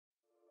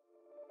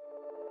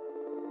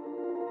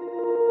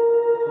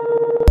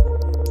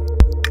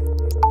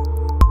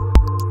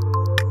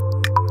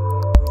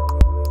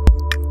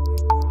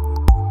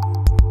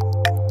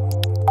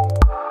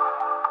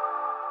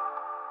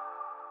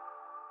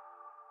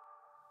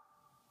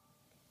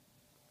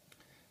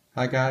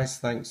Hi guys,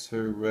 thanks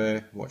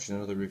for watching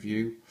another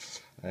review.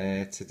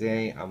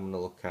 Today I'm going to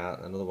look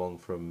at another one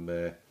from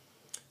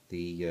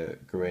the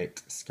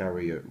great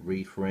Scarrier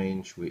Reef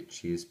range,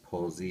 which is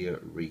POSEA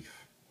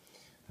Reef.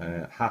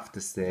 Have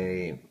to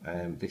say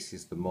this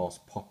is the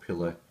most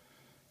popular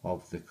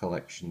of the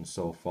collection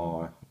so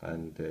far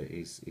and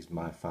is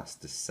my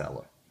fastest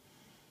seller.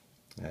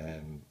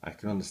 I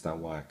can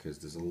understand why, because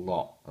there's a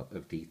lot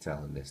of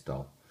detail in this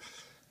doll.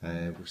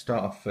 We'll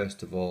start off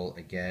first of all,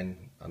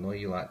 again, I know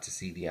you like to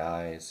see the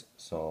eyes,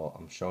 so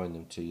I'm showing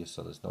them to you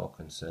so there's no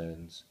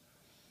concerns.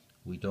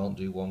 We don't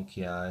do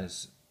wonky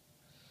eyes.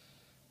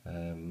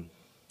 The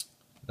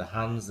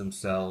hands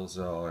themselves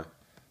are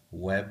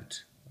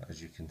webbed,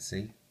 as you can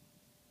see.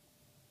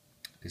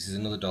 This is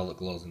another doll that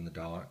glows in the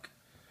dark.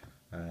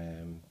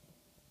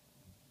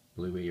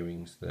 Blue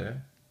earrings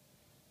there.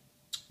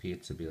 Appear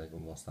to be like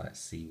almost like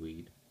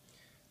seaweed.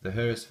 The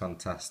hair is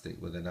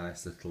fantastic with a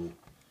nice little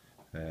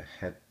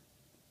head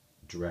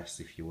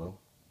dress, if you will.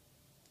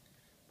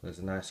 There's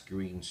a nice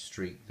green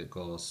streak that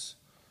goes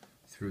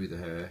through the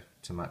hair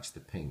to match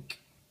the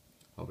pink.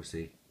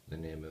 Obviously the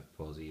name of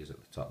POSEA is at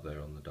the top there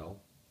on the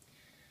doll.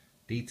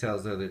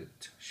 Details there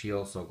that she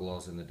also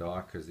glows in the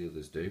dark as the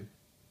others do.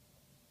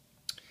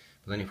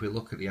 But then if we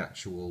look at the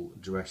actual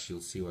dress,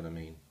 you'll see what I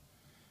mean,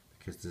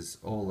 because there's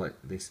all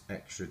like this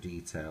extra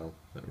detail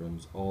that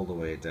runs all the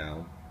way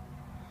down.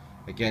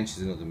 Again,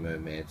 she's another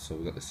mermaid, so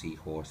we've got the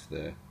seahorse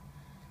there.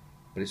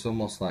 But it's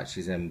almost like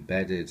she's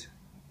embedded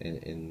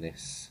in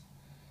this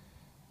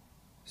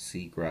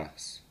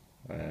seagrass.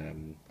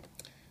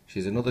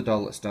 She's another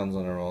doll that stands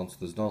on her own, so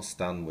there's no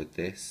stand with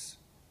this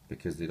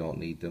because they don't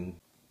need them.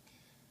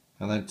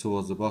 And then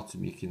towards the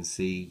bottom you can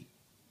see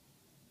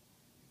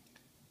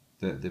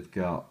that they've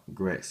got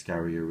Great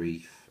Scarrier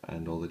Reef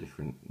and all the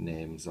different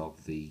names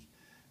of the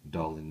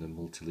doll in the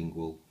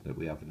multilingual that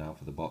we have now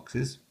for the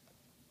boxes.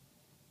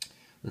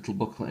 Little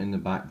booklet in the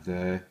back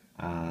there,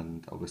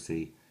 and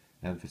obviously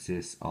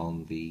emphasis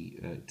on the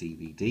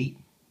DVD.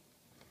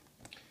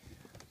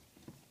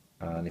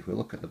 And if we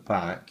look at the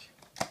back,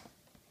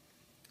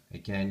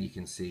 again you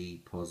can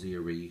see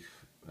POSEA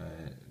Reef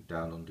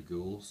down under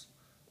Ghouls.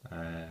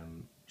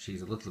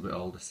 She's a little bit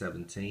older,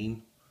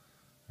 17.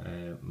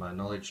 My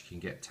knowledge can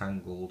get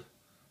tangled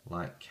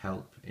like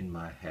kelp in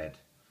my head.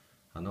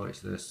 I know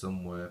it's there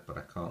somewhere, but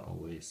I can't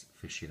always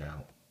fish it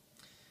out.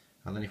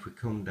 And then if we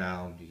come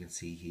down, you can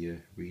see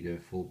here, read her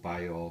full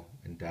bio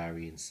and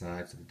diary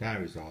inside. So the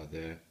diaries are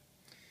there.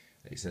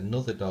 It's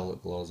another doll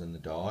that glows in the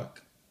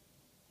dark.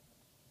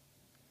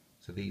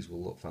 So these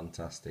will look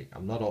fantastic.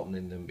 I'm not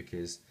opening them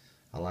because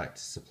I like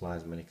to supply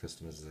as many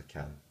customers as I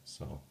can.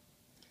 So,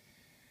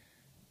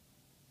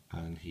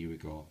 and here we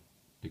go.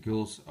 The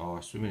Ghouls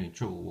are swimming in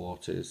troubled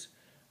waters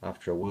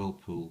after a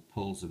whirlpool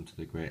pulls them to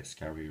the Great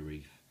Scarrier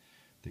Reef.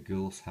 The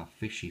Ghouls have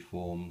fishy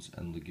forms,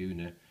 and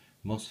Laguna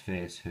must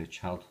face her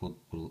childhood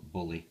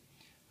bully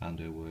and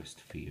her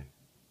worst fear.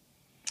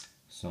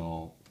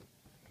 So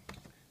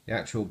the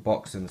actual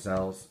box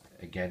themselves,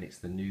 again, it's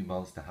the new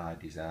Monster High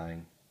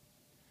design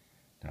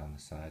down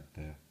the side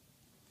there.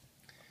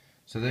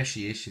 So there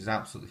she is. She's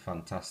absolutely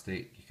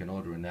fantastic. You can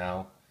order her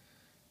now.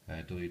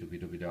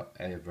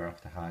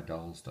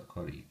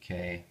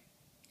 www.everafterhighdolls.co.uk.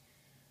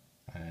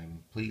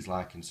 Please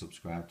like and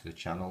subscribe to the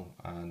channel,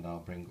 and I'll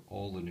bring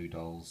all the new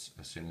dolls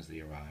as soon as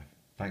they arrive.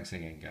 Thanks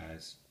again,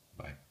 guys.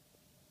 Bye.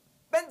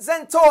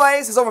 Bentzen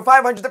Toys has over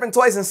 500 different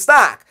toys in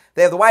stock.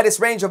 They have the widest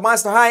range of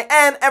Monster High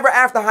and Ever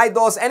After High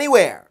dolls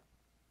anywhere.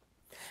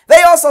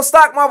 They also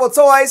stock Marvel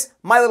toys,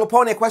 My Little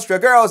Pony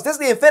Equestria Girls,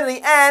 Disney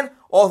Infinity, and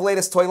all the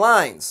latest toy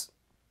lines.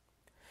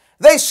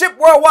 They ship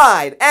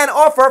worldwide and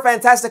offer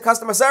fantastic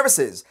customer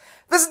services.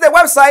 Visit their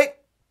website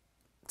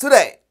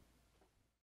today.